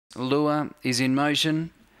Lure is in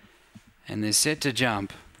motion and they're set to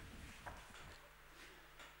jump.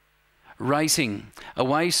 Racing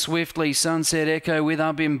away swiftly, Sunset Echo with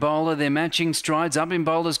Up in Bowler. They're matching strides. Up in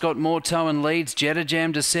Bowler's got more toe and leads. Jetta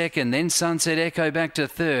Jam to second, then Sunset Echo back to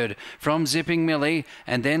third from Zipping Millie,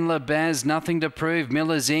 and then Labaz, Nothing to Prove,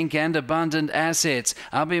 Miller's Inc. and Abundant Assets.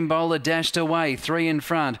 Up in Bowler dashed away, 3 in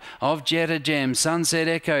front of Jetta Jam, Sunset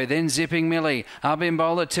Echo, then Zipping Millie. Up in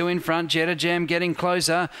Bowler 2 in front, Jetta Jam getting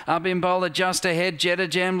closer. Up in Bowler just ahead, Jetta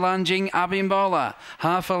Jam lunging. Up in Bowler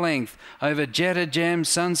half a length over Jetta Jam,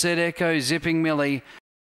 Sunset Echo, Zipping Millie,